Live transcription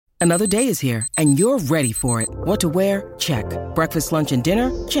Another day is here, and you're ready for it. What to wear? Check. Breakfast, lunch, and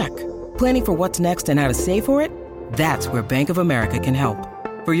dinner? Check. Planning for what's next and how to save for it? That's where Bank of America can help.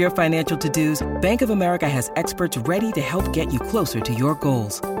 For your financial to-dos, Bank of America has experts ready to help get you closer to your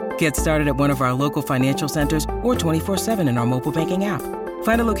goals. Get started at one of our local financial centers or 24/7 in our mobile banking app.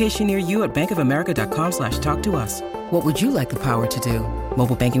 Find a location near you at bankofamerica.com/talktous. What would you like the power to do?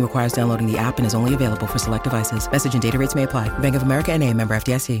 Mobile banking requires downloading the app and is only available for select devices. Message and data rates may apply. Bank of America N.A., member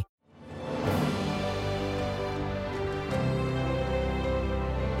FDIC.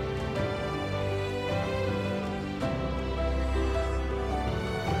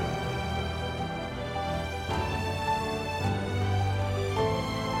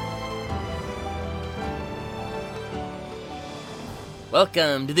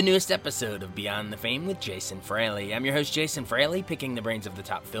 Welcome to the newest episode of Beyond the Fame with Jason Fraley. I'm your host, Jason Fraley, picking the brains of the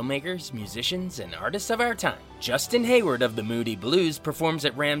top filmmakers, musicians, and artists of our time. Justin Hayward of the Moody Blues performs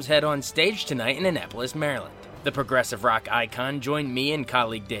at Ram's Head on stage tonight in Annapolis, Maryland. The progressive rock icon joined me and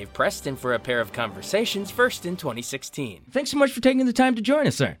colleague Dave Preston for a pair of conversations, first in 2016. Thanks so much for taking the time to join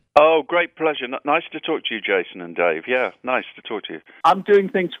us, sir. Oh, great pleasure. Nice to talk to you, Jason and Dave. Yeah, nice to talk to you. I'm doing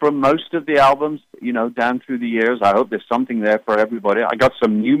things from most of the albums, down through the years. I hope there's something there for everybody. I got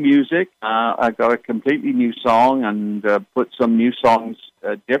some new music. I got a completely new song and put some new songs,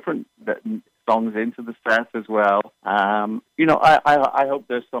 different songs into the set as well. I hope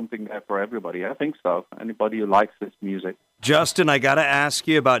there's something there for everybody. I think so. Anybody who likes this music. Justin, I got to ask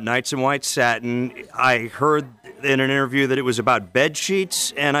you about Nights in White Satin. I heard in an interview that it was about bed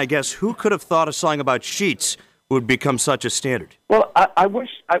sheets, and I guess who could have thought a song about sheets would become such a standard? Well, I wish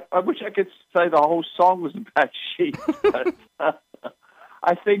I could say the whole song was about sheets. But,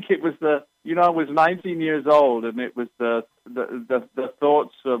 I think it was I was 19 years old, and it was the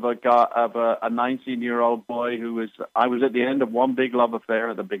thoughts of a 19-year-old boy I was at the end of one big love affair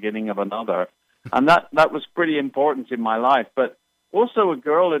at the beginning of another. And that was pretty important in my life. But also a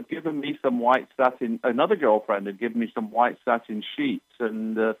girl had given me some white satin, another girlfriend had given me some white satin sheets,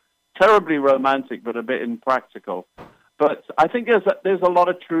 and terribly romantic, but a bit impractical. But I think there's a lot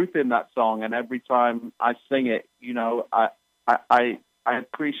of truth in that song, and every time I sing it, I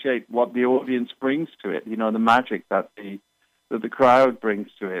appreciate what the audience brings to it, the magic that the crowd brings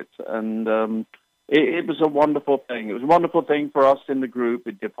to it. And it was a wonderful thing. It was a wonderful thing for us in the group.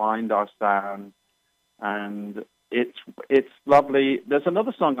 It defined our sound, and it's lovely. There's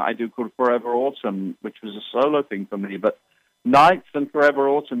another song I do called Forever Autumn, which was a solo thing for me, but Nights and Forever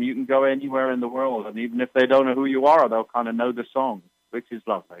Autumn, you can go anywhere in the world, and even if they don't know who you are, they'll kind of know the song, which is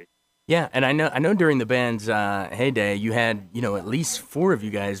lovely. Yeah, and I know during the band's heyday, you had, at least 4 of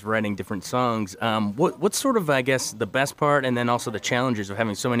you guys writing different songs. What's sort of, I guess, the best part, and then also the challenges of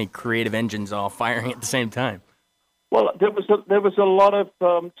having so many creative engines all firing at the same time? Well, there was a lot of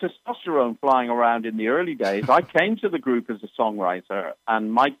testosterone flying around in the early days. I came to the group as a songwriter,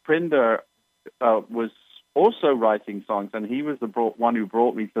 and Mike Prinder was also writing songs, and he was the one who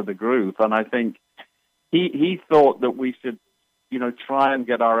brought me to the group. And I think he thought that we should try and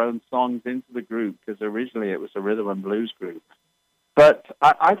get our own songs into the group, because originally it was a rhythm and blues group. But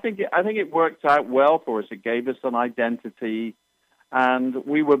I think it worked out well for us. It gave us an identity, and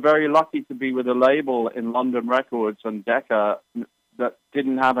we were very lucky to be with a label in London Records and Decca that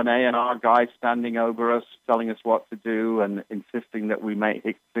didn't have an A&R guy standing over us, telling us what to do and insisting that we make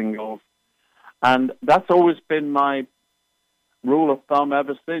hit singles. And that's always been my rule of thumb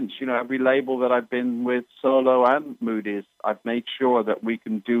ever since. Every label that I've been with, solo and Moody's, I've made sure that we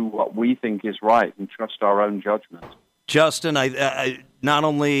can do what we think is right and trust our own judgment. Justin, I not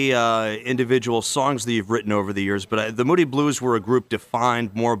only individual songs that you've written over the years, but the Moody Blues were a group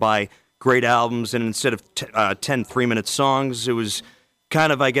defined more by great albums, and instead of 10 3-minute songs, it was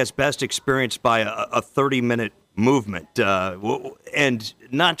kind of, I guess, best experienced by a 30-minute movement. And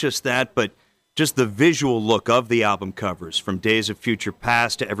not just that, but just the visual look of the album covers, from Days of Future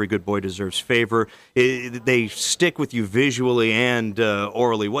Past to Every Good Boy Deserves Favor. They stick with you visually and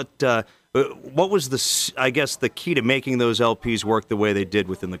orally. What was the key to making those LPs work the way they did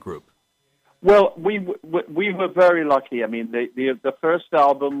within the group? Well, we were very lucky. I mean, the first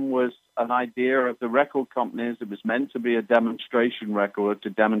album was an idea of the record companies. It was meant to be a demonstration record to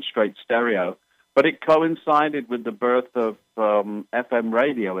demonstrate stereo. But it coincided with the birth of FM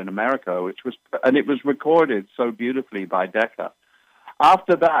radio in America, and it was recorded so beautifully by Decca.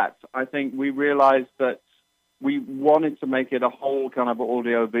 After that, I think we realized that we wanted to make it a whole kind of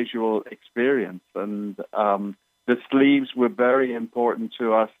audio-visual experience, and the sleeves were very important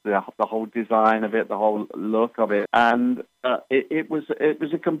to us. The whole design of it, the whole look of it, and it was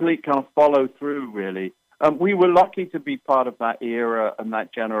a complete kind of follow through, really. We were lucky to be part of that era and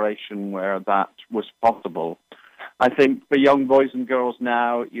that generation where that was possible. I think for young boys and girls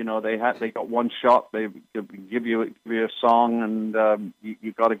now, they got one shot. They give you a song, and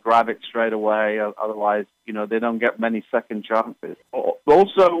you got to grab it straight away. Otherwise, they don't get many second chances.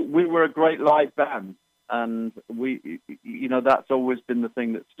 Also, we were a great live band, and that's always been the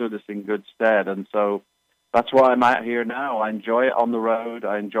thing that stood us in good stead. And so that's why I'm out here now. I enjoy it on the road.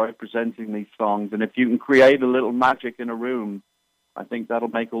 I enjoy presenting these songs, and if you can create a little magic in a room, I think that'll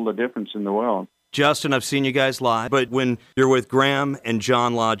make all the difference in the world. Justin, I've seen you guys live, but when you're with Graham and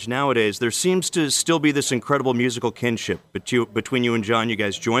John Lodge nowadays, there seems to still be this incredible musical kinship between you and John. You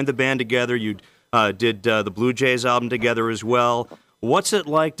guys joined the band together. You did the Blue Jays album together as well. What's it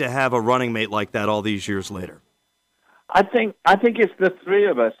like to have a running mate like that all these years later? I think it's the three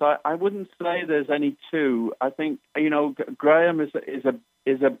of us. I wouldn't say there's any two. I think Graham is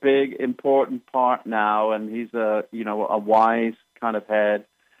a big important part now, and he's a wise kind of head.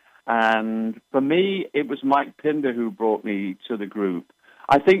 And for me, it was Mike Pinder who brought me to the group.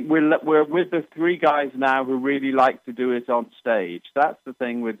 I think we're with the three guys now who really like to do it on stage. That's the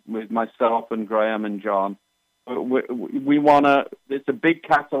thing with myself and Graham and John. We want to. It's a big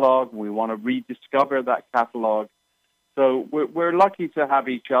catalog. We want to rediscover that catalog. So we're lucky to have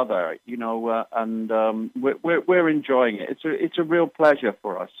each other, and we're enjoying it. It's a real pleasure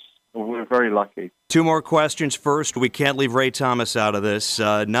for us. We're very lucky. Two more questions. First, we can't leave Ray Thomas out of this.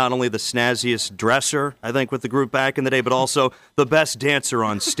 Not only the snazziest dresser, I think, with the group back in the day, but also the best dancer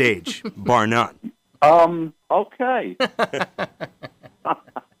on stage, bar none. Okay.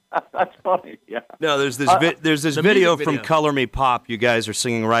 That's funny, yeah. No, there's this video from Color Me Pop. You guys are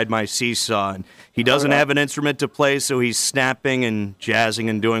singing Ride My Seesaw, and he doesn't have an instrument to play, so he's snapping and jazzing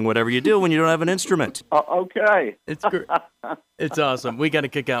and doing whatever you do when you don't have an instrument. Okay. It's great. It's awesome. We got to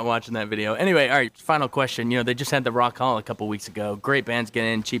kick out watching that video. Anyway, all right, final question. They just had the Rock Hall a couple weeks ago. Great bands get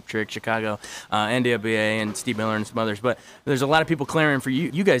in, Cheap Trick, Chicago, NWA, and Steve Miller and some others. But there's a lot of people clamoring for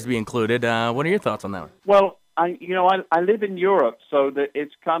you guys to be included. What are your thoughts on that one? Well, I live in Europe, so that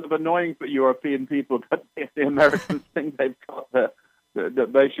it's kind of annoying for European people that the Americans think they've got that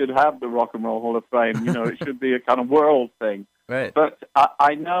they should have the Rock and Roll Hall of Fame. It should be a kind of world thing. Right. But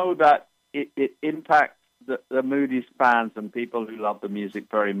I know that it impacts the Moody's fans and people who love the music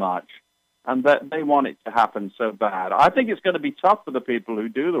very much, and that they want it to happen so bad. I think it's going to be tough for the people who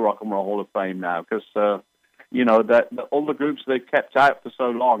do the Rock and Roll Hall of Fame now, because that all the groups they've kept out for so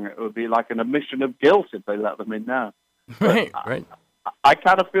long, it would be like an admission of guilt if they let them in now. Right. I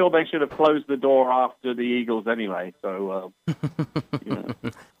kind of feel they should have closed the door after the Eagles anyway. So,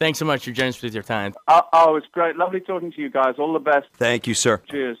 Thanks so much. You're generous with your time. It's great. Lovely talking to you guys. All the best. Thank you, sir.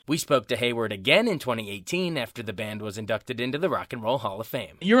 Cheers. We spoke to Hayward again in 2018 after the band was inducted into the Rock and Roll Hall of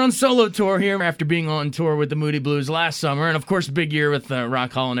Fame. You're on solo tour here after being on tour with the Moody Blues last summer, and of course, a big year with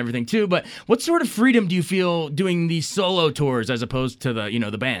Rock Hall and everything too. But what sort of freedom do you feel doing these solo tours as opposed to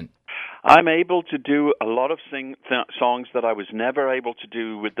the band? I'm able to do a lot of songs that I was never able to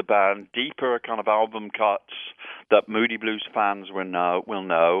do with the band, deeper kind of album cuts that Moody Blues fans will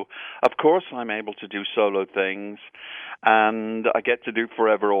know. Of course, I'm able to do solo things, and I get to do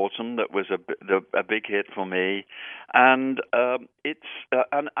Forever Autumn. That was a big hit for me, and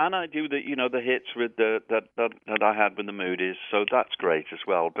and I do the hits with that I had with the Moody's, so that's great as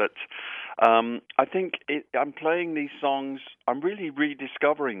well. But I think I'm playing these songs. I'm really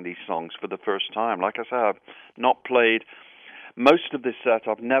rediscovering these songs for the first time. Like I said, I've not played most of this set.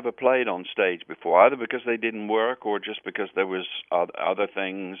 I've never played on stage before, either because they didn't work or just because there was other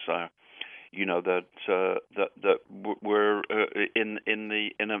things, that were in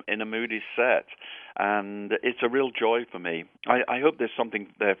a Moody set, and it's a real joy for me. I hope there's something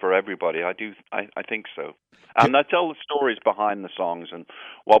there for everybody. I think so. And I tell the stories behind the songs and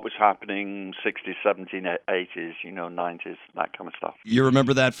what was happening 60s, 70s, 80s, 90s, that kind of stuff. You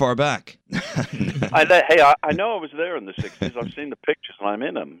remember that far back? I know I was there in the 60s. I've seen the pictures and I'm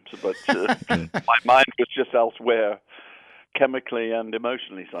in them. But my mind was just elsewhere, chemically and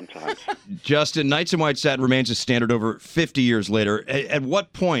emotionally sometimes. Justin, Nights in White Satin remains a standard over 50 years later. At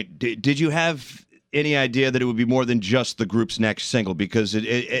what point did you have any idea that it would be more than just the group's next single? Because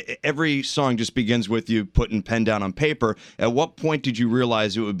every song just begins with you putting pen down on paper. At what point did you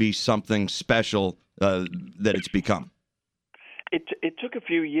realize it would be something special that it's become? It took a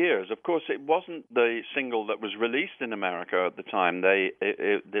few years. Of course, it wasn't the single that was released in America at the time.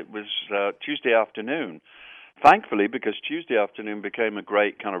 It was Tuesday Afternoon. Thankfully, because Tuesday Afternoon became a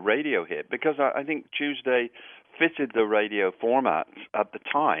great kind of radio hit, because I think Tuesday fitted the radio format at the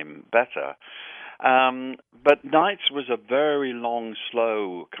time better. But Nights was a very long,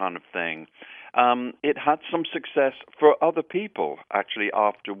 slow kind of thing. it had some success for other people, actually,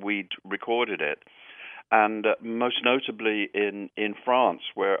 after we'd recorded it. And most notably in France,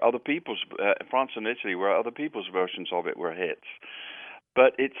 where other people's France and Italy, where other people's versions of it were hits.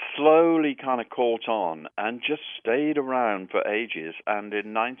 But it slowly kind of caught on and just stayed around for ages. And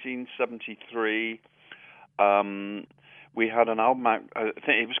in 1973, we had an album out. I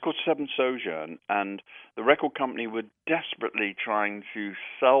think it was called Seven Sojourn, and the record company were desperately trying to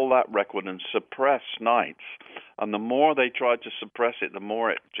sell that record and suppress Nights. And the more they tried to suppress it, the more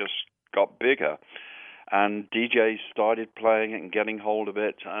it just got bigger. And DJs started playing it and getting hold of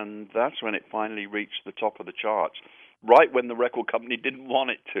it, and that's when it finally reached the top of the charts. Right when the record company didn't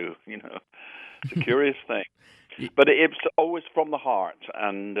want it to, It's a curious thing. But it's always from the heart,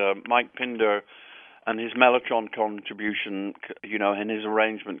 and Mike Pinder and his Mellotron contribution, and his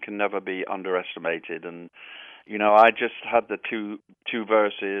arrangement can never be underestimated. And, I just had the two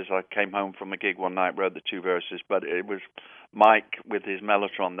verses. I came home from a gig one night, wrote the two verses, but it was Mike with his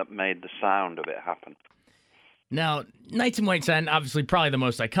Mellotron that made the sound of it happen. Now, Nights in White Satin, obviously probably the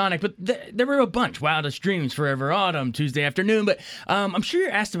most iconic, but there were a bunch. Wildest Dreams, Forever Autumn, Tuesday Afternoon. But I'm sure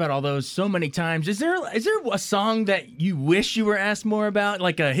you're asked about all those so many times. Is there a song that you wish you were asked more about?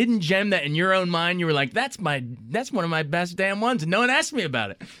 Like a hidden gem that in your own mind you were like, that's one of my best damn ones, and no one asked me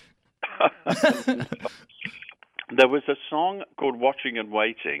about it. There was a song called Watching and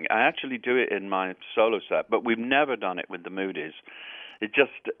Waiting. I actually do it in my solo set, but we've never done it with the Moody's. It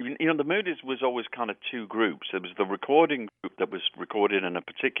just, the Moody's was always kind of two groups. There was the recording group that was recorded in a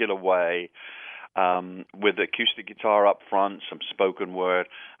particular way, with acoustic guitar up front, some spoken word,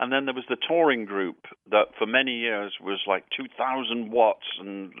 and then there was the touring group that for many years was like 2,000 watts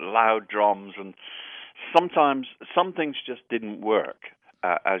and loud drums, and sometimes some things just didn't work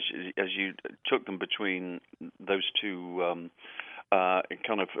as you took them between those two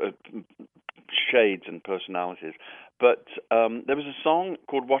shades and personalities. But there was a song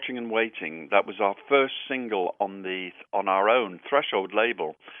called Watching and Waiting that was our first single on our own Threshold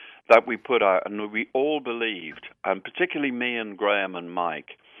label that we put out, and we all believed, and particularly me and Graham and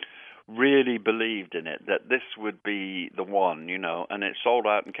Mike, really believed in it, that this would be the one, and it sold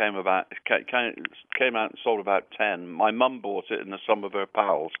out and came out and sold about 10. My mum bought it and some of her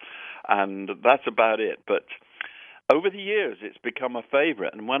pals, and that's about it. But over the years, it's become a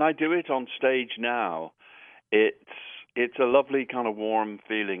favorite, and when I do it on stage now, it's a lovely kind of warm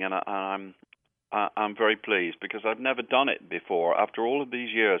feeling, and I'm very pleased because I've never done it before. After all of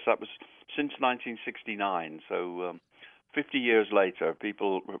these years, that was since 1969, so 50 years later,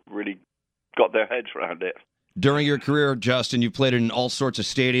 people really got their heads around it. During your career, Justin, you played in all sorts of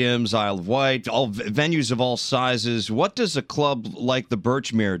stadiums, Isle of Wight, all venues of all sizes. What does a club like the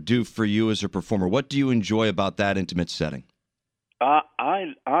Birchmere do for you as a performer? What do you enjoy about that intimate setting?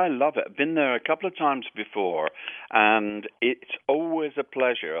 I love it. I've been there a couple of times before, and it's always a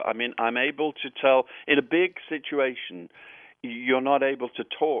pleasure. I mean, I'm able to tell, in a big situation, you're not able to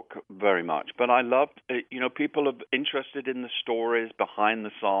talk very much, but I love, people are interested in the stories behind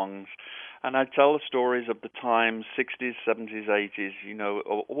the songs, and I tell the stories of the time, 60s, 70s, 80s,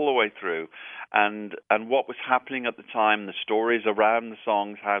 all the way through, and what was happening at the time, the stories around the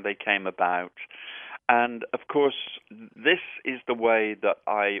songs, how they came about. And, of course, this is the way that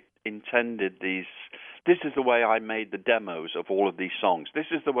I intended these. This is the way I made the demos of all of these songs. This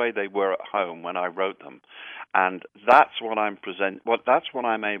is the way they were at home when I wrote them. And that's what that's what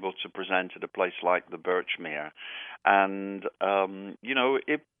I'm able to present at a place like the Birchmere. And,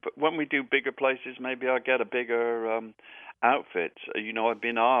 when we do bigger places, maybe I'll get a bigger outfit. I've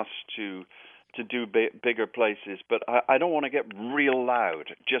been asked to do bigger places, but I don't want to get real loud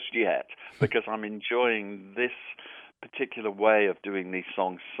just yet because I'm enjoying this particular way of doing these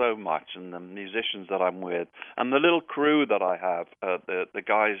songs so much, and the musicians that I'm with, and the little crew that I have, the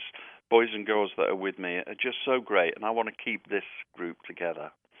guys, boys and girls that are with me are just so great, and I want to keep this group together.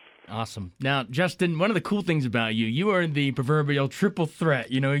 Awesome. Now, Justin, one of the cool things about you are the proverbial triple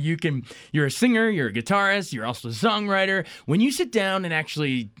threat. You're a singer, you're a guitarist, you're also a songwriter. When you sit down and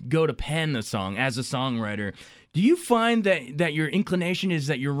actually go to pen the song as a songwriter, do you find that your inclination is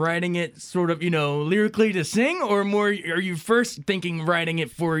that you're writing it sort of, lyrically to sing, or more are you first thinking writing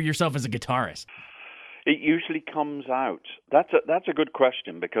it for yourself as a guitarist? It usually comes out. That's a good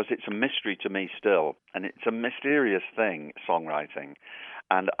question because it's a mystery to me still, and it's a mysterious thing, songwriting.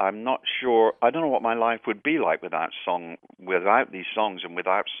 And I'm not sure. I don't know what my life would be like without these songs and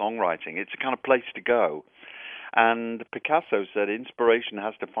without songwriting. It's a kind of place to go. And Picasso said inspiration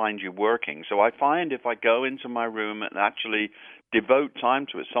has to find you working. So I find if I go into my room and actually devote time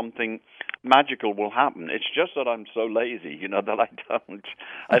to it, something magical will happen. It's just that I'm so lazy, that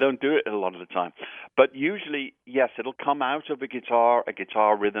I don't do it a lot of the time. But usually, yes, it'll come out of a guitar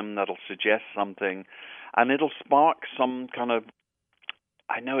rhythm that'll suggest something, and it'll spark some kind of.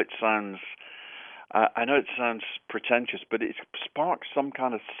 I know it sounds pretentious, but it sparks some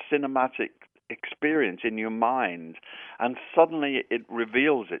kind of cinematic experience in your mind, and suddenly it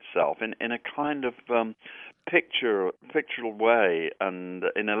reveals itself in a kind of pictorial way and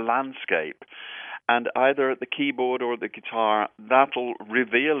in a landscape. And either at the keyboard or at the guitar, that'll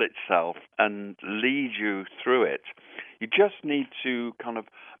reveal itself and lead you through it. You just need to kind of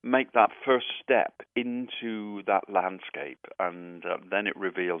make that first step into that landscape, and then it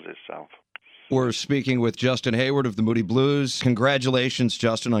reveals itself. We're speaking with Justin Hayward of the Moody Blues. Congratulations,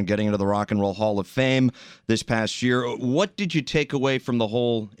 Justin, on getting into the Rock and Roll Hall of Fame this past year. What did you take away from the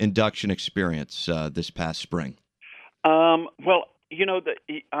whole induction experience this past spring? Well,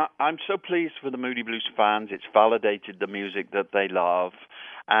 I'm so pleased for the Moody Blues fans. It's validated the music that they love.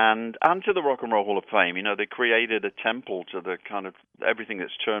 And to the Rock and Roll Hall of Fame, they created a temple to the kind of everything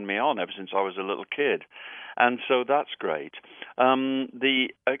that's turned me on ever since I was a little kid. And so that's great. The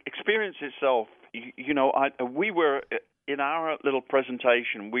experience itself, we were, in our little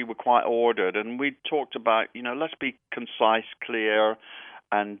presentation, we were quite ordered, and we talked about, let's be concise, clear,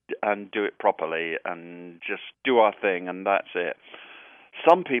 and do it properly, and just do our thing, and that's it.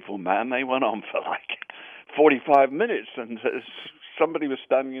 Some people, man, they went on for like 45 minutes, and somebody was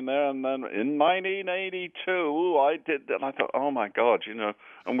standing there, and then in 1982, I did that, and I thought, oh my God,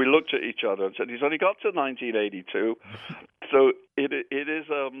 and we looked at each other and said, he's only got to 1982. So it is,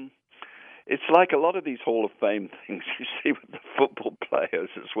 it's like a lot of these Hall of Fame things you see with the football players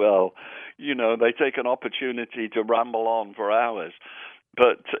as well. They take an opportunity to ramble on for hours,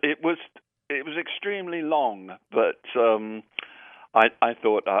 but it was extremely long, but I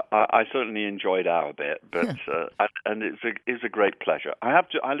thought I certainly enjoyed our bit, but and it's a great pleasure.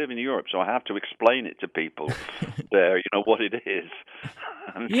 I live in Europe, so I have to explain it to people there, what it is.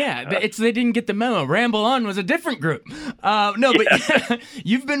 Yeah, they didn't get the memo. Ramble On was a different group. No, but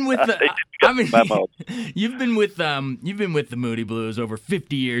you've been with you've been with the Moody Blues over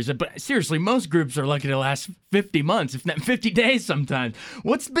 50 years. But seriously, most groups are lucky to last 50 months, if not 50 days sometimes.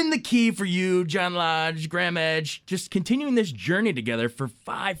 What's been the key for you, John Lodge, Graham Edge, just continuing this journey together for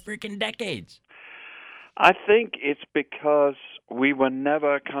 5 freaking decades? I think it's because we were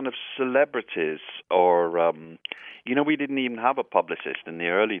never kind of celebrities or, we didn't even have a publicist in the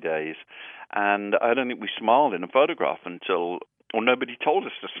early days. And I don't think we smiled in a photograph nobody told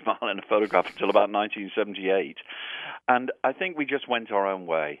us to smile in a photograph until about 1978. And I think we just went our own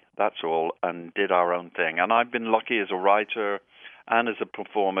way, that's all, and did our own thing. And I've been lucky as a writer and as a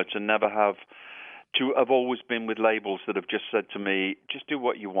performer to have always been with labels that have just said to me, just do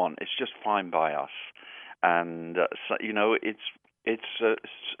what you want. It's just fine by us. And, it's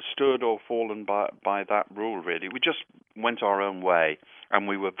stood or fallen by that rule, really. We just went our own way, and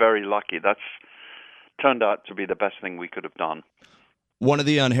we were very lucky. That's turned out to be the best thing we could have done. One of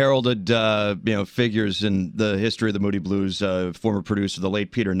the unheralded, figures in the history of the Moody Blues, former producer, the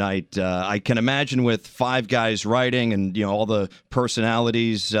late Peter Knight. I can imagine with 5 guys writing and all the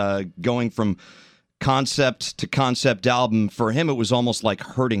personalities going from concept to concept album. For him, it was almost like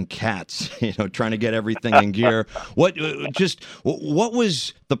herding cats, trying to get everything in gear. What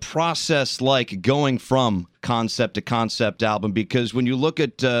was the process like going from concept to concept album? Because when you look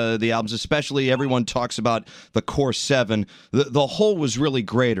at the albums, especially everyone talks about the core 7, the whole was really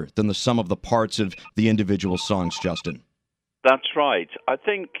greater than the sum of the parts of the individual songs, Justin. That's right. I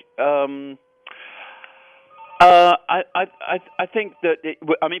think I think that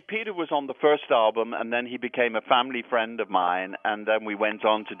Peter was on the first album, and then he became a family friend of mine, and then we went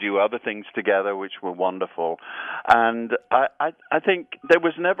on to do other things together, which were wonderful. And I think there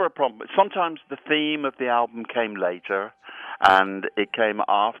was never a problem. Sometimes the theme of the album came later, and it came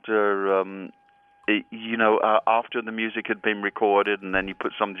after. After the music had been recorded, and then you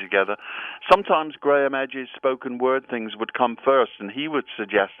put something together. Sometimes Graham Edge's spoken word things would come first, and he would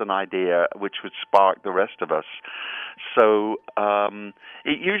suggest an idea which would spark the rest of us. So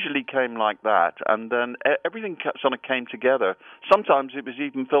it usually came like that, and then everything sort of came together. Sometimes it was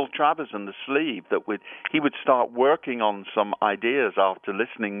even Phil Travers and the Sleeve that he would start working on some ideas after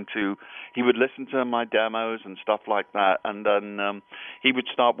listening to. He would listen to my demos and stuff like that, and then he would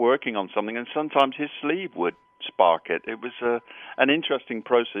start working on something, and sometimes his sleeve would spark it. It was an interesting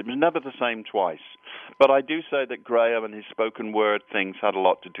process. It was never the same twice. But I do say that Graham and his spoken word things had a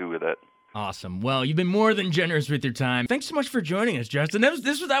lot to do with it. Awesome. Well, you've been more than generous with your time. Thanks so much for joining us, Justin.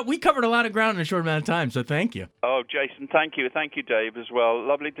 We covered a lot of ground in a short amount of time, so thank you. Oh, Jason, thank you. Thank you, Dave, as well.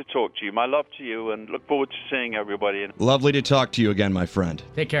 Lovely to talk to you. My love to you, and look forward to seeing everybody. Lovely to talk to you again, my friend.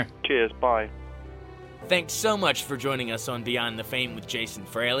 Take care. Cheers. Bye. Thanks so much for joining us on Beyond the Fame with Jason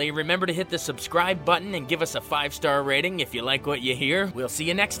Fraley. Remember to hit the subscribe button and give us a 5-star rating if you like what you hear. We'll see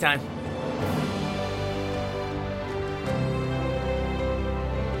you next time.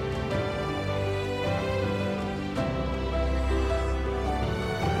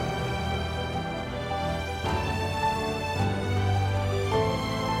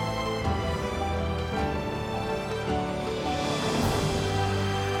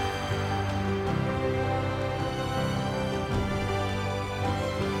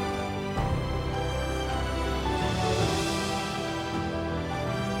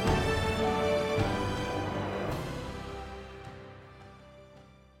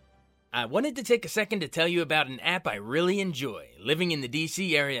 I wanted to take a second to tell you about an app I really enjoy. Living in the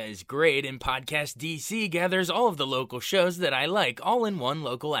DC area is great, and Podcast DC gathers all of the local shows that I like all in one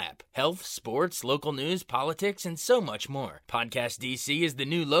local app. Health, sports, local news, politics, and so much more. Podcast DC is the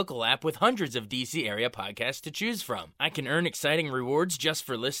new local app with hundreds of DC area podcasts to choose from. I can earn exciting rewards just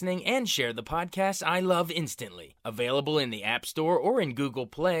for listening and share the podcasts I love instantly. Available in the App Store or in Google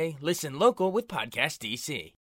Play, listen local with Podcast DC.